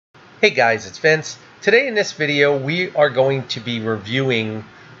Hey guys, it's Vince. Today in this video we are going to be reviewing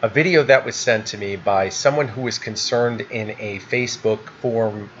a video that was sent to me by someone who was concerned in a Facebook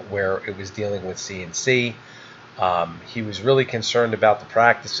forum where it was dealing with CNC. He was really concerned about the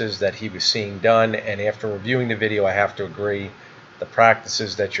practices that he was seeing done, and after reviewing the video I have to agree the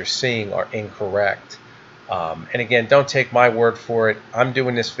practices that you're seeing are incorrect. And again, don't take my word for it. I'm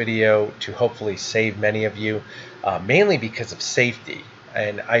doing this video to hopefully save many of you, mainly because of safety.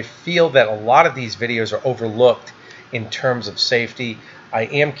 And I feel that a lot of these videos are overlooked in terms of safety. I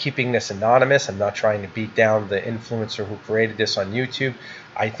am keeping this anonymous. I'm not trying to beat down the influencer who created this on YouTube.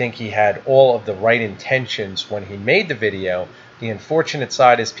 I think he had all of the right intentions when he made the video. The unfortunate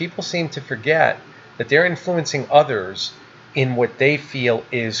side is people seem to forget that they're influencing others in what they feel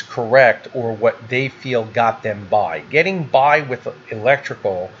is correct or what they feel got them by. Getting by with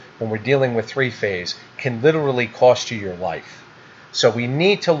electrical when we're dealing with three-phase can literally cost you your life. So we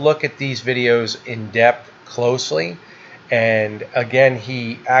need to look at these videos in depth closely. And again,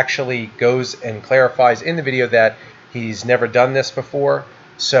 he actually goes and clarifies in the video that he's never done this before.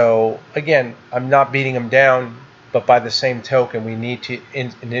 So again, I'm not beating him down, but by the same token, we need to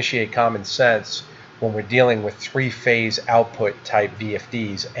initiate common sense when we're dealing with three-phase output type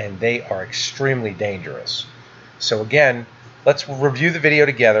VFDs, and they are extremely dangerous. So again, let's review the video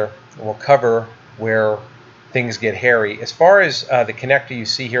together, and we'll cover where things get hairy. As far as the connector you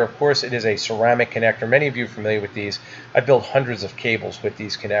see here, of course it is a ceramic connector. Many of you are familiar with these. I built hundreds of cables with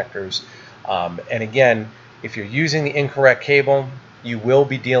these connectors. And again, if you're using the incorrect cable, you will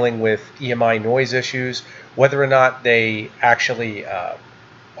be dealing with EMI noise issues. Whether or not they actually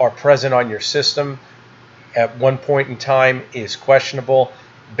are present on your system at one point in time is questionable.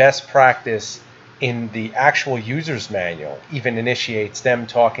 Best practice in the actual user's manual even initiates them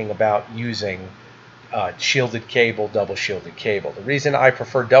talking about using shielded cable, double shielded cable. The reason I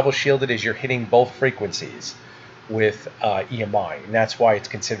prefer double shielded is you're hitting both frequencies with EMI, and that's why it's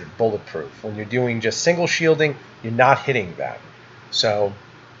considered bulletproof. When you're doing just single shielding, you're not hitting that. So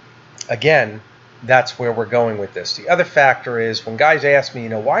again, that's where we're going with this. The other factor is when guys ask me,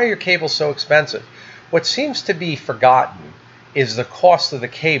 why are your cables so expensive? What seems to be forgotten is the cost of the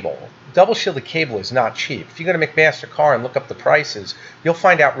cable. Double shielded cable is not cheap. If you go to McMaster Car and look up the prices, you'll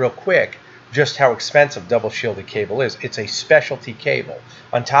find out real quick just how expensive double shielded cable is. It's a specialty cable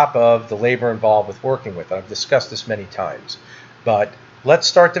on top of the labor involved with working with it. I've discussed this many times. But let's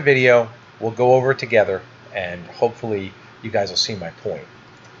start the video. We'll go over it together and hopefully you guys will see my point.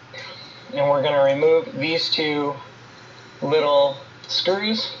 And we're going to remove these two little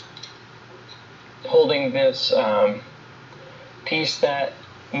screws holding this piece that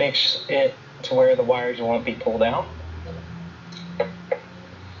makes it to where the wires won't be pulled out.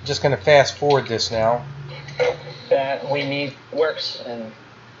 Just going to fast forward this now. That we need works, and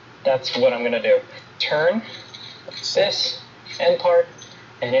that's what I'm going to do. Turn this end part,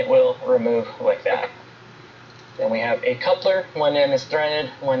 and it will remove like that. Then we have a coupler. One end is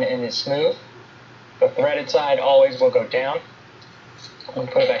threaded, one end is smooth. The threaded side always will go down. We'll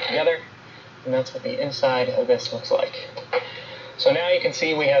put it back together, and that's what the inside of this looks like. So now you can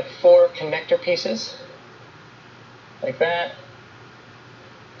see we have 4 connector pieces, like that.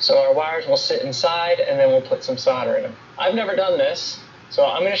 So our wires will sit inside, and then we'll put some solder in them. I've never done this, so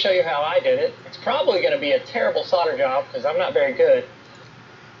I'm going to show you how I did it. It's probably going to be a terrible solder job because I'm not very good.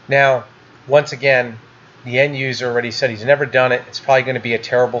 Now, once again, the end user already said he's never done it. It's probably going to be a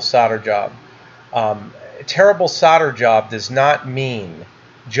terrible solder job. A terrible solder job does not mean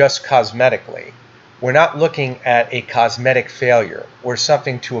just cosmetically. We're not looking at a cosmetic failure or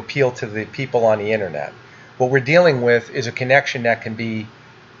something to appeal to the people on the internet. What we're dealing with is a connection that can be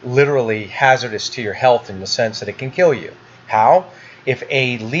literally hazardous to your health in the sense that it can kill you. How? If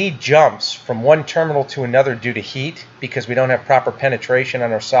a lead jumps from one terminal to another due to heat because we don't have proper penetration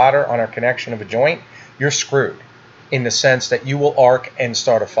on our solder, on our connection of a joint, you're screwed in the sense that you will arc and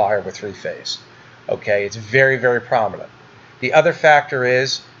start a fire with three-phase. Okay, it's very, very prominent. The other factor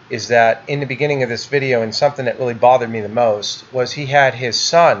is that in the beginning of this video, and something that really bothered me the most, was he had his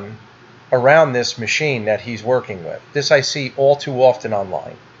son around this machine that he's working with. This I see all too often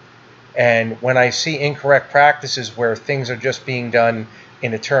online. And when I see incorrect practices where things are just being done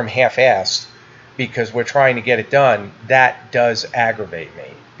in a term half-assed because we're trying to get it done, that does aggravate me.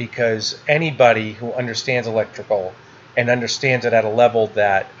 Because anybody who understands electrical and understands it at a level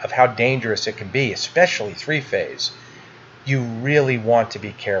of how dangerous it can be, especially three-phase, you really want to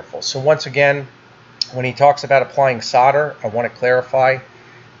be careful. So once again, when he talks about applying solder, I want to clarify,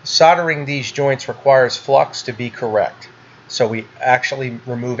 soldering these joints requires flux to be correct. So we actually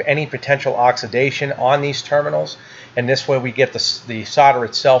remove any potential oxidation on these terminals, and this way we get the solder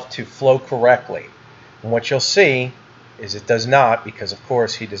itself to flow correctly. And what you'll see is it does not, because of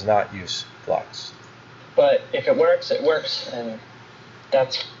course he does not use flux. But if it works, it works, and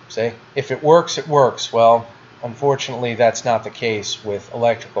that's... See, if it works, it works. Well, unfortunately, that's not the case with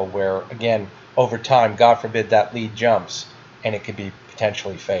electrical, where, again, over time, God forbid, that lead jumps, and it could be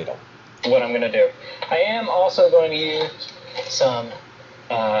potentially fatal. What I'm going to do. I am also going to use some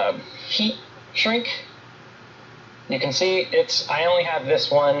heat shrink. You can see I only have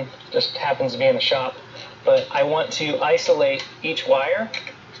this one, just happens to be in the shop, but I want to isolate each wire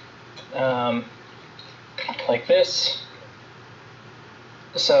like this,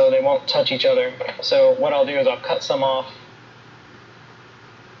 so they won't touch each other. So what I'll do is I'll cut some off,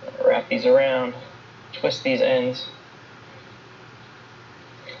 wrap these around, twist these ends.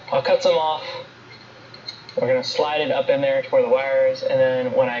 I'll cut some off. We're going to slide it up in there to where the wire is, and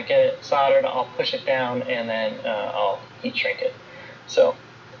then when I get it soldered, I'll push it down, and then I'll heat shrink it. So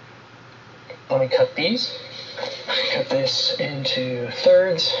let me cut these. Cut this into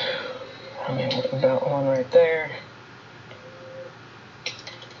thirds. I mean, about one right there.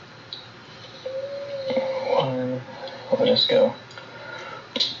 One. We'll just go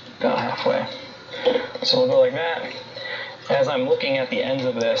about halfway. So we'll go like that. As I'm looking at the ends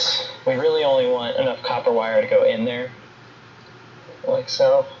of this, we really only want enough copper wire to go in there, like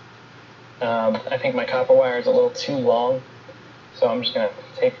so. I think my copper wire is a little too long, so I'm just going to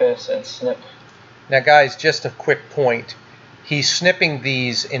take this and snip. Now guys, just a quick point. He's snipping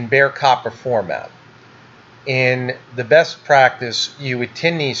these in bare copper format. In the best practice, you would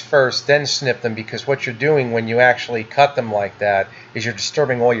tin these first, then snip them, because what you're doing when you actually cut them like that is you're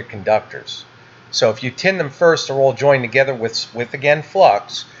disturbing all your conductors. So if you tin them first, they're all joined together with again,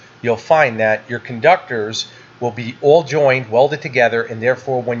 flux, you'll find that your conductors will be all joined, welded together, and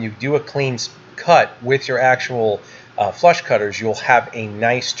therefore when you do a clean cut with your actual flush cutters, you'll have a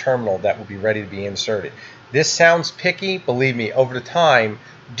nice terminal that will be ready to be inserted. This sounds picky. Believe me, over the time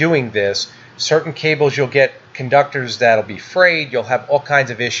doing this, certain cables you'll get conductors that'll be frayed. You'll have all kinds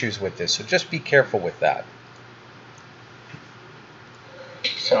of issues with this, so just be careful with that.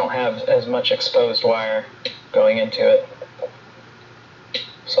 So I don't have as much exposed wire going into it.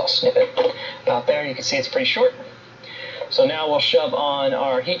 So I'll snip it about there. You can see it's pretty short. So now we'll shove on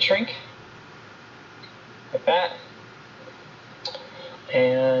our heat shrink like that.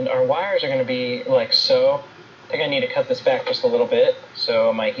 And our wires are going to be like so. I think I need to cut this back just a little bit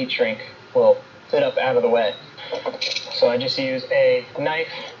so my heat shrink will fit up out of the way. So I just use a knife.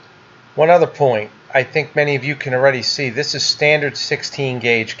 One other point, I think many of you can already see, this is standard 16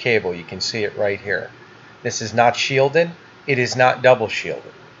 gauge cable. You can see it right here. This is not shielded. It is not double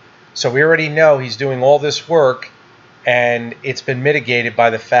shielded. So we already know he's doing all this work, and it's been mitigated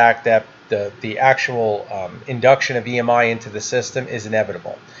by the fact that the actual induction of EMI into the system is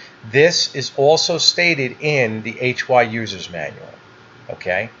inevitable. This is also stated in the HY user's manual.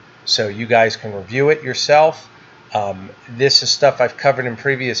 Okay, so you guys can review it yourself. This is stuff I've covered in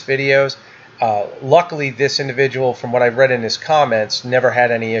previous videos. Luckily, this individual, from what I've read in his comments, never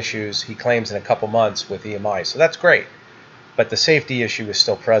had any issues, he claims, in a couple months with EMI. So that's great. But the safety issue is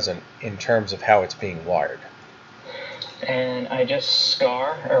still present in terms of how it's being wired. And I just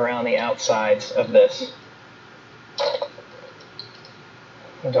scar around the outsides of this. I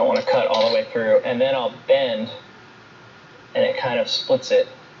don't want to cut all the way through. And then I'll bend, and it kind of splits it.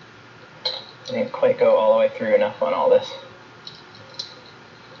 I didn't quite go all the way through enough on all this.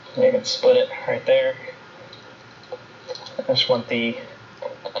 You can split it right there. I just want the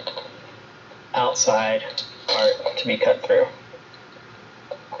outside part to be cut through.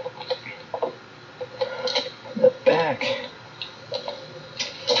 The back,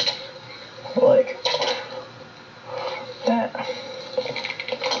 like that.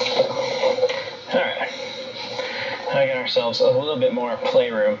 Alright, now we got ourselves a little bit more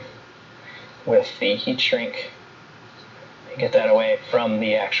playroom with the heat shrink. Get that away from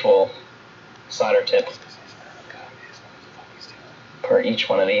the actual solder tip for each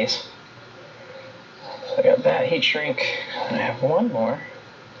one of these. So I got that heat shrink, and I have one more.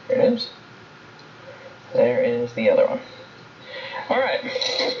 Here it is. There is the other one. Alright,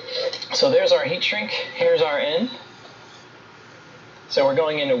 so there's our heat shrink. Here's our end. So we're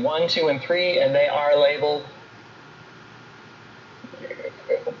going into 1, 2, and 3, and they are labeled.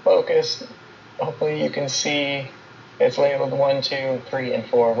 Focus. Hopefully you can see it's labeled 1, 2, 3, and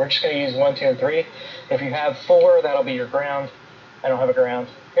 4. We're just going to use 1, 2, and 3. If you have 4, that'll be your ground. I don't have a ground.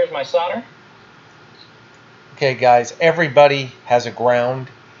 Here's my solder. Okay, guys, everybody has a ground.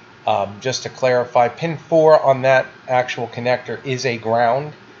 Just to clarify, pin 4 on that actual connector is a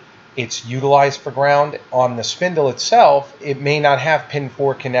ground. It's utilized for ground. On the spindle itself, it may not have pin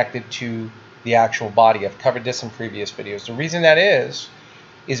 4 connected to the actual body. I've covered this in previous videos. The reason that is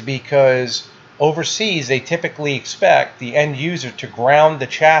because overseas they typically expect the end user to ground the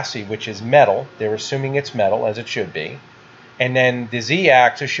chassis, which is metal. They're assuming it's metal, as it should be. And then the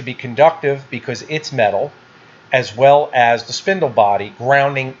Z-axis should be conductive because it's metal, as well as the spindle body,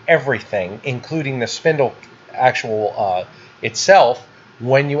 grounding everything, including the spindle actual itself,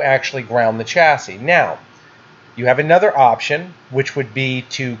 when you actually ground the chassis. Now, you have another option, which would be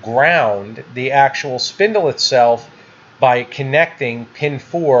to ground the actual spindle itself by connecting pin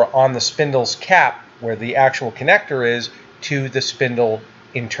 4 on the spindle's cap, where the actual connector is, to the spindle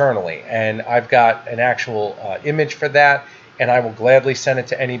internally. And I've got an actual image for that, and I will gladly send it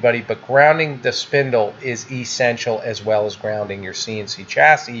to anybody. But grounding the spindle is essential, as well as grounding your CNC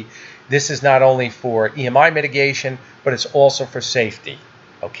chassis. This is not only for EMI mitigation, but it's also for safety.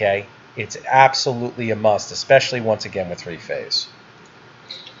 Okay? It's absolutely a must, especially once again with 3-phase.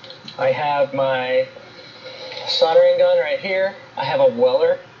 I have my soldering gun right here. I have a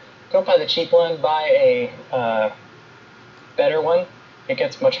weller. Don't buy the cheap one, buy a better one. It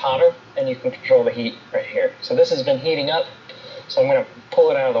gets much hotter, and you can control the heat right here. So this has been heating up, so I'm going to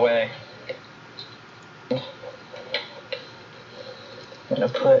pull it out of the way. I'm going to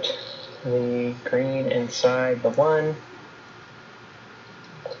put the green inside the one.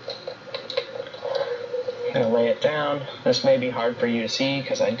 I'm going to lay it down. This may be hard for you to see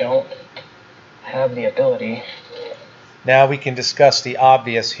because I don't have the ability. Now we can discuss the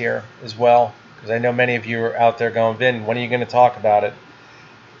obvious here as well, because I know many of you are out there going, Vin, when are you going to talk about it?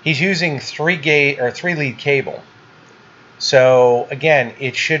 He's using 3-lead cable. So again,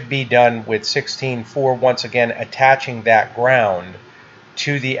 it should be done with 16-4, once again attaching that ground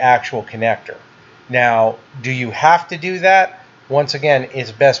to the actual connector. Now, do you have to do that? Once again,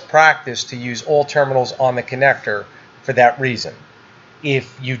 it's best practice to use all terminals on the connector for that reason.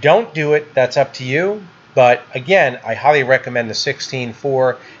 If you don't do it, that's up to you. But again, I highly recommend the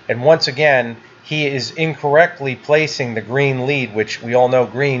 16-4. And once again, he is incorrectly placing the green lead, which we all know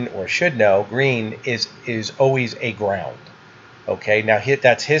green, or should know, green is always a ground. Okay, now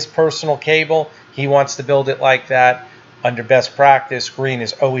that's his personal cable. He wants to build it like that. Under best practice, green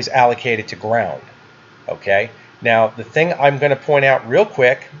is always allocated to ground. Okay, now the thing I'm going to point out real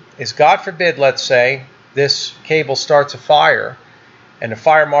quick is, God forbid, let's say this cable starts a fire, and the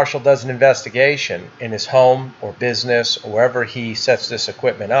fire marshal does an investigation in his home or business or wherever he sets this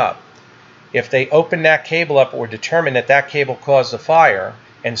equipment up. If they open that cable up or determine that that cable caused the fire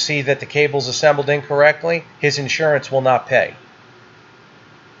and see that the cable's assembled incorrectly, his insurance will not pay.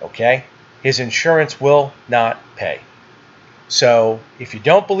 Okay? His insurance will not pay. So if you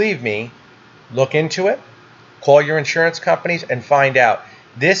don't believe me, look into it, call your insurance companies and find out.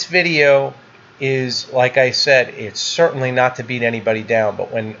 This video is, like I said, it's certainly not to beat anybody down,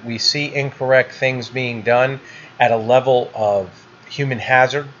 but when we see incorrect things being done at a level of human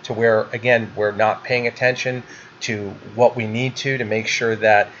hazard, to where, again, we're not paying attention to what we need to make sure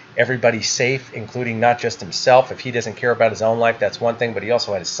that everybody's safe, including not just himself. If he doesn't care about his own life, that's one thing, but he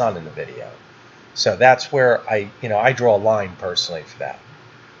also had his son in the video. So that's where I draw a line personally for that.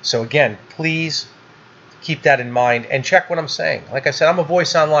 So again, please keep that in mind and check what I'm saying. Like I said, I'm a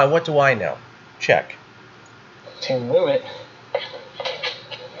voice online. What do I know? Check. To move it,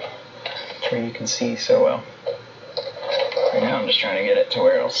 where you can see so well. Right now I'm just trying to get it to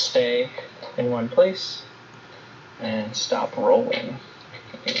where it'll stay in one place and stop rolling.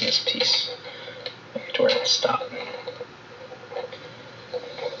 Maybe this piece to where it'll stop.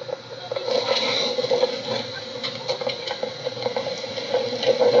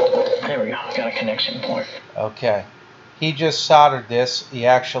 There we go, got a connection point. Okay. He just soldered this.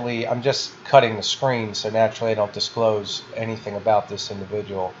 I'm just cutting the screen, so naturally I don't disclose anything about this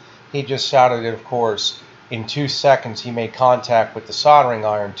individual. He just soldered it, of course. In 2 seconds, he made contact with the soldering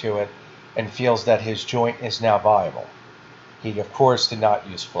iron to it and feels that his joint is now viable. He, of course, did not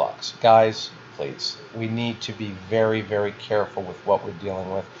use flux. Guys, please, we need to be very, very careful with what we're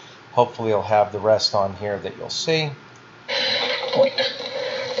dealing with. Hopefully, I'll have the rest on here that you'll see. Wait.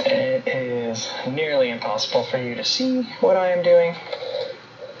 It is nearly impossible for you to see what I am doing.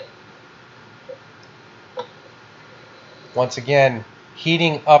 Once again,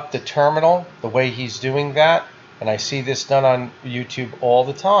 heating up the terminal the way he's doing that, and I see this done on YouTube all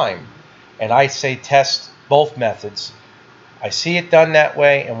the time, and I say test both methods. I see it done that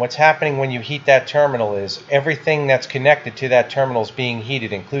way, and what's happening when you heat that terminal is everything that's connected to that terminal is being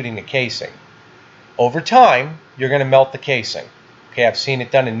heated, including the casing. Over time, you're going to melt the casing. Okay, I've seen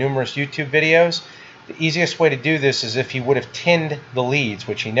it done in numerous YouTube videos. The easiest way to do this is if he would have tinned the leads,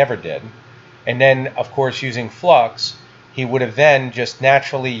 which he never did, and then, of course, using flux, he would have then just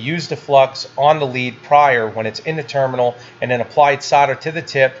naturally used the flux on the lead prior when it's in the terminal, and then applied solder to the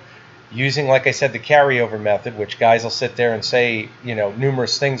tip using, like I said, the carryover method, which guys will sit there and say, you know,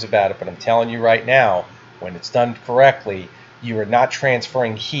 numerous things about it, but I'm telling you right now, when it's done correctly, you are not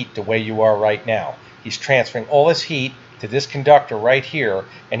transferring heat the way you are right now. He's transferring all this heat to this conductor right here,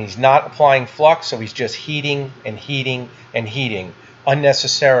 and he's not applying flux, so he's just heating and heating and heating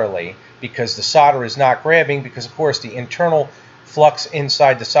unnecessarily, because the solder is not grabbing, because of course the internal flux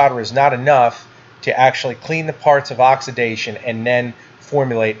inside the solder is not enough to actually clean the parts of oxidation and then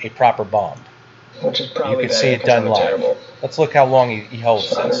formulate a proper bond. Which is probably you can see it done live. Terrible. Let's look how long he holds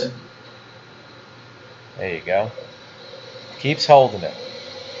this. There you go. Keeps holding it.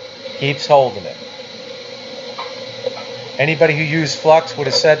 Keeps holding it. Anybody who used flux would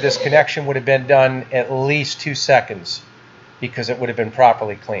have said this connection would have been done at least 2 seconds, because it would have been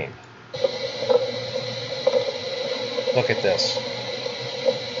properly cleaned. Look at this.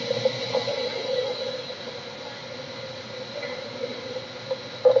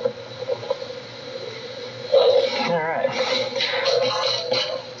 Alright.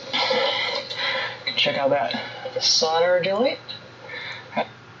 Check out that solder joint.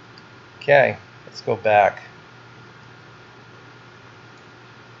 Okay, let's go back.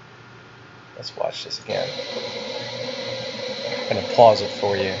 Let's watch this again. I'm going to pause it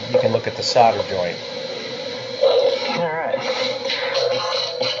for you. You can look at the solder joint. Alright.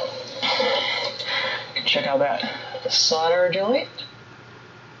 Check out that solder joint.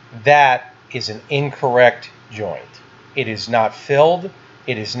 That is an incorrect joint. It is not filled.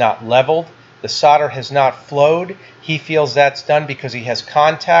 It is not leveled. The solder has not flowed. He feels that's done because he has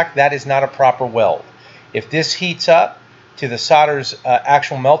contact. That is not a proper weld. If this heats up to the solder's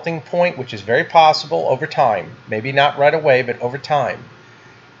actual melting point, which is very possible over time, maybe not right away, but over time,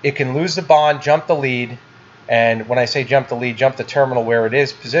 it can lose the bond, jump the lead, and when I say jump the lead, jump the terminal where it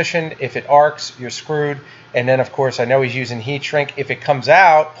is positioned. If it arcs, you're screwed. And then, of course, I know he's using heat shrink. If it comes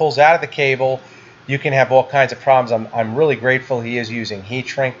out, pulls out of the cable, you can have all kinds of problems. I'm really grateful he is using heat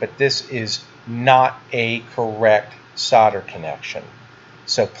shrink, but this is not a correct solder connection.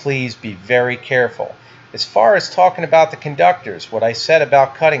 So please be very careful. As far as talking about the conductors, what I said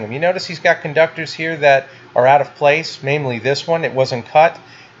about cutting them, you notice he's got conductors here that are out of place, namely this one. It wasn't cut.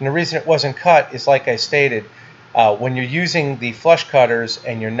 And the reason it wasn't cut is, like I stated, when you're using the flush cutters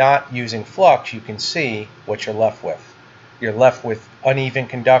and you're not using flux, you can see what you're left with. You're left with uneven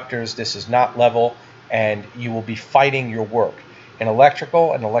conductors. This is not level, and you will be fighting your work. In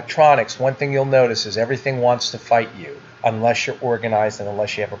electrical and electronics, one thing you'll notice is everything wants to fight you unless you're organized and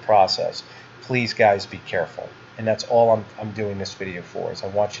unless you have a process. Please, guys, be careful. And that's all I'm doing this video for, is I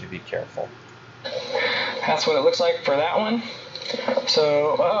want you to be careful. That's what it looks like for that one.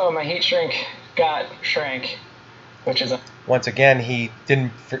 So, oh, my heat shrink got shrank, which is once again, he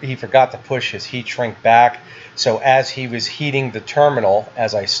forgot to push his heat shrink back. So as he was heating the terminal,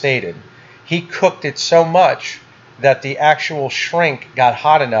 as I stated, he cooked it so much that the actual shrink got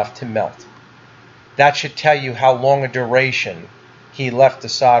hot enough to melt. That should tell you how long a duration he left the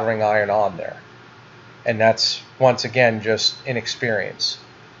soldering iron on there. And that's, once again, just inexperience.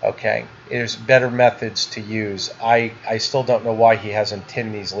 Okay, there's better methods to use. I still don't know why he hasn't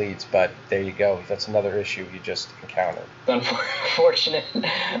tinned these leads, but there you go. That's another issue you just encountered. Unfortunate.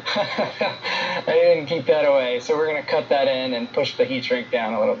 I didn't keep that away, so we're going to cut that in and push the heat shrink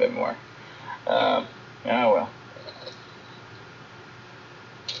down a little bit more. Oh well.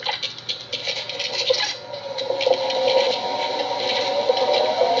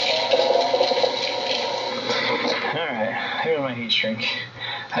 Alright, here's my heat shrink.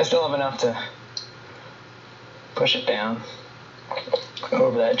 I still have enough to push it down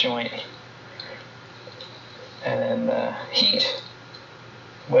over that joint, and then the heat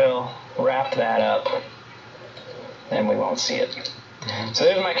will wrap that up and we won't see it. So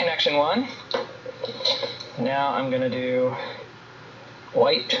there's my connection 1. Now I'm going to do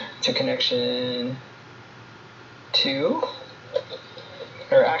white to connection 2,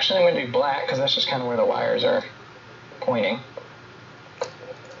 or actually I'm going to do black because that's just kind of where the wires are pointing.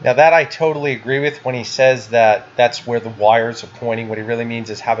 Now that I totally agree with when he says that that's where the wires are pointing. What he really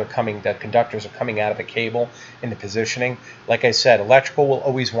means is how they're coming, the conductors are coming out of the cable in the positioning. Like I said, electrical will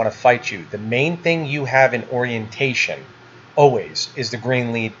always want to fight you. The main thing you have in orientation always is the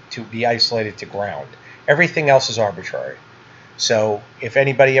green lead to be isolated to ground. Everything else is arbitrary. So if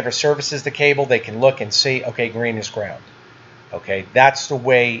anybody ever services the cable, they can look and see, okay, green is ground. Okay, that's the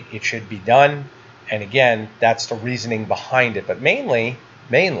way it should be done. And again, that's the reasoning behind it. But mainly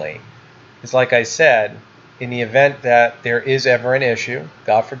is, like I said, in the event that there is ever an issue,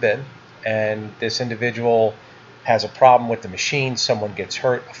 God forbid, and this individual has a problem with the machine, someone gets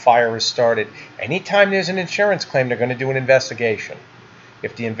hurt, a fire is started, anytime there's an insurance claim, they're going to do an investigation.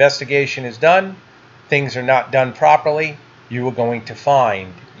 If the investigation is done, things are not done properly, you are going to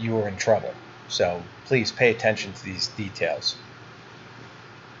find you are in trouble. So please pay attention to these details.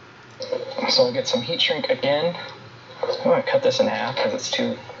 So I'll get some heat shrink again. I'm going to cut this in half because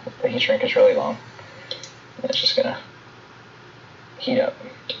the heat shrink is really long. And it's just going to heat up.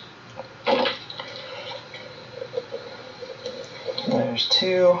 There's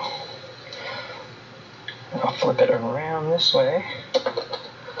 2. I'll flip it around this way.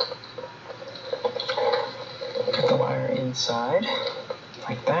 Put the wire inside,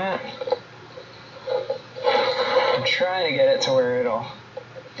 like that. I'm trying to get it to where it'll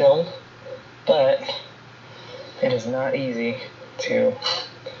film, but it is not easy to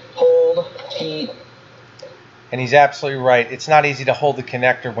hold, heat. And he's absolutely right. It's not easy to hold the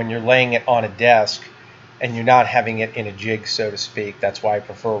connector when you're laying it on a desk and you're not having it in a jig, so to speak. That's why I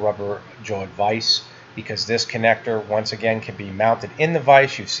prefer a rubber-jawed vise, because this connector, once again, can be mounted in the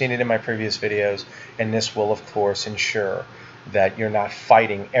vise. You've seen it in my previous videos, and this will, of course, ensure that you're not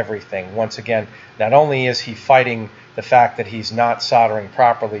fighting everything. Once again, not only is he fighting the fact that he's not soldering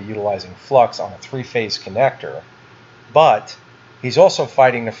properly utilizing flux on a 3-phase connector, but he's also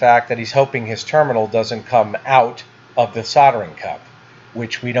fighting the fact that he's hoping his terminal doesn't come out of the soldering cup,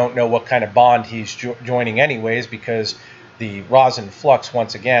 which we don't know what kind of bond he's joining anyways, because the rosin flux,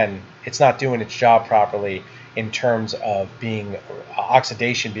 once again, it's not doing its job properly in terms of being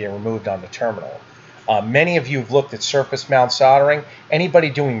oxidation being removed on the terminal. Many of you have looked at surface mount soldering. Anybody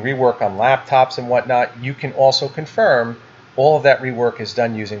doing rework on laptops and whatnot, you can also confirm all of that rework is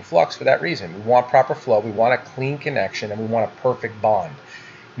done using flux for that reason. We want proper flow, we want a clean connection, and we want a perfect bond.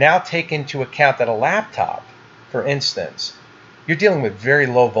 Now take into account that a laptop, for instance, you're dealing with very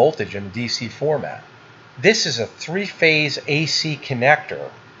low voltage in a DC format. This is a 3-phase AC connector,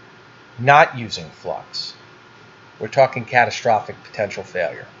 not using flux. We're talking catastrophic potential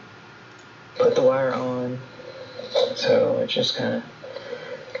failure. Put the wire on, so it's just kind of,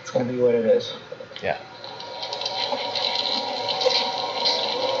 it's going to be what it is. Yeah.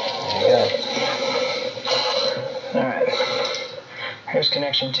 There you go. Alright, here's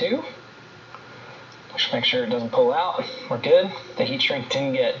connection 2. Just make sure it doesn't pull out. We're good. The heat shrink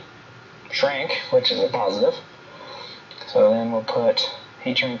didn't get shrank, which is a positive. So then we'll put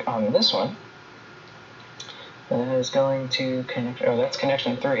heat shrink on this one. And that is going to connect, oh, that's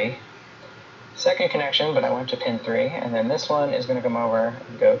connection 3. Second connection, but I went to pin 3, and then this one is going to come over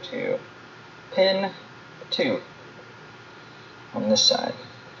and go to pin 2 on this side.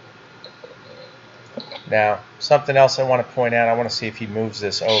 Now, something else I want to point out, I want to see if he moves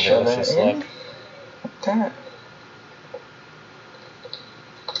this over. Shove Let's just in. look. Like that.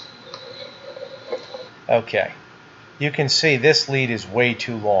 Okay. You can see this lead is way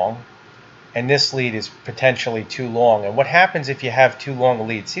too long, and this lead is potentially too long. And what happens if you have too long a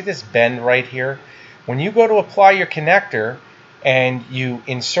lead? See this bend right here? When you go to apply your connector and you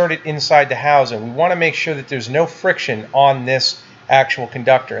insert it inside the housing, we want to make sure that there's no friction on this actual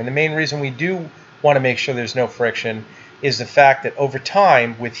conductor. And the main reason we do want to make sure there's no friction is the fact that over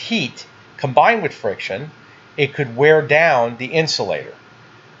time, with heat combined with friction, it could wear down the insulator.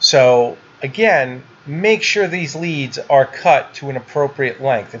 So again, make sure these leads are cut to an appropriate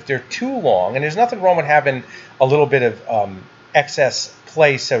length. If they're too long, and there's nothing wrong with having a little bit of excess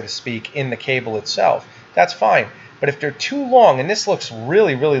play, so to speak, in the cable itself, that's fine. But if they're too long, and this looks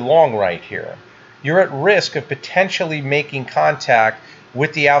really, really long right here, you're at risk of potentially making contact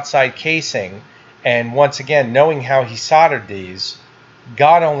with the outside casing. And once again, knowing how he soldered these,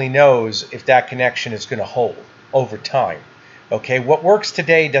 God only knows if that connection is going to hold over time. Okay, what works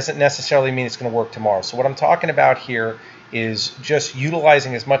today doesn't necessarily mean it's going to work tomorrow. So what I'm talking about here is just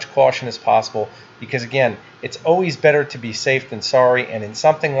utilizing as much caution as possible, because again, it's always better to be safe than sorry. And in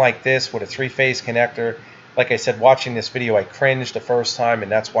something like this with a 3-phase connector, like I said, watching this video, I cringed the first time,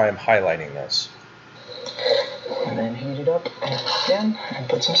 and that's why I'm highlighting this. And then heat it up again and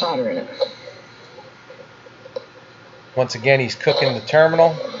put some solder in it. Once again, he's cooking the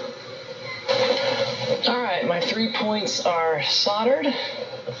terminal. Alright, my 3 points are soldered.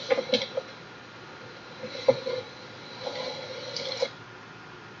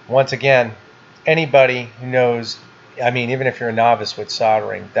 Once again, anybody who knows, I mean, even if you're a novice with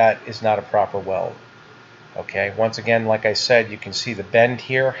soldering, that is not a proper weld. Okay, once again, like I said, you can see the bend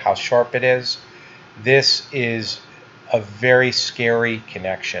here, how sharp it is. This is a very scary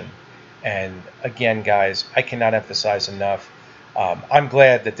connection. And again, guys, I cannot emphasize enough. I'm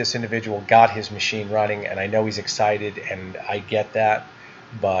glad that this individual got his machine running, and I know he's excited, and I get that.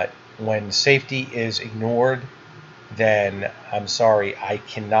 But when safety is ignored, then I'm sorry, I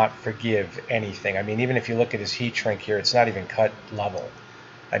cannot forgive anything. I mean, even if you look at his heat shrink here, it's not even cut level.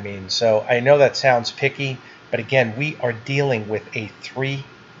 I mean, so I know that sounds picky, but again, we are dealing with a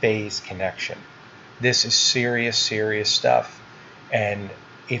 3-phase connection. This is serious, serious stuff. And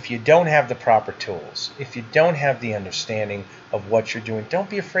if you don't have the proper tools, if you don't have the understanding of what you're doing, don't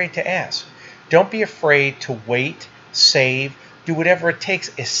be afraid to ask. Don't be afraid to wait, save, do whatever it takes,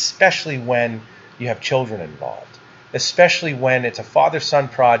 especially when you have children involved, especially when it's a father-son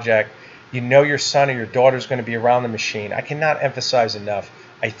project. You know your son or your daughter is going to be around the machine. I cannot emphasize enough.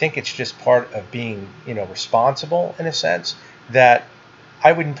 I think it's just part of being, responsible in a sense, that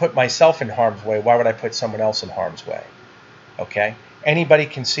I wouldn't put myself in harm's way. Why would I put someone else in harm's way? Okay? Anybody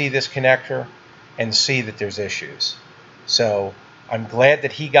can see this connector and see that there's issues. So I'm glad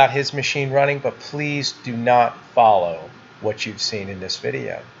that he got his machine running, but please do not follow what you've seen in this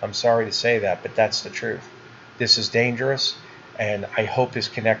video. I'm sorry to say that, but that's the truth. This is dangerous, and I hope this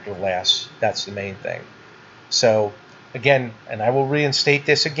connector lasts. That's the main thing. So again, and I will reinstate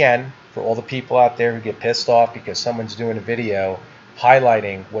this again for all the people out there who get pissed off because someone's doing a video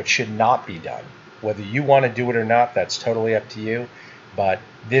highlighting what should not be done. Whether you want to do it or not, that's totally up to you. But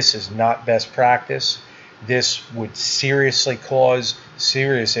this is not best practice. This would seriously cause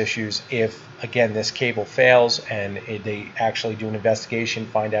serious issues if, again, this cable fails and they actually do an investigation,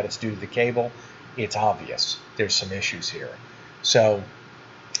 find out it's due to the cable. It's obvious there's some issues here. So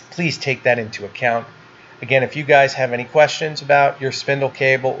please take that into account. Again, if you guys have any questions about your spindle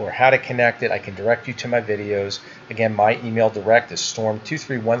cable or how to connect it, I can direct you to my videos. Again, my email direct is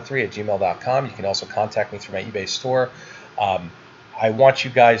storm2313@gmail.com. You can also contact me through my eBay store. I want you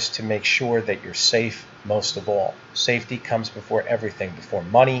guys to make sure that you're safe most of all. Safety comes before everything, before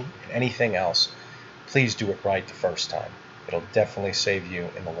money and anything else. Please do it right the first time. It'll definitely save you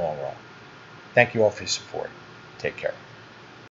in the long run. Thank you all for your support. Take care.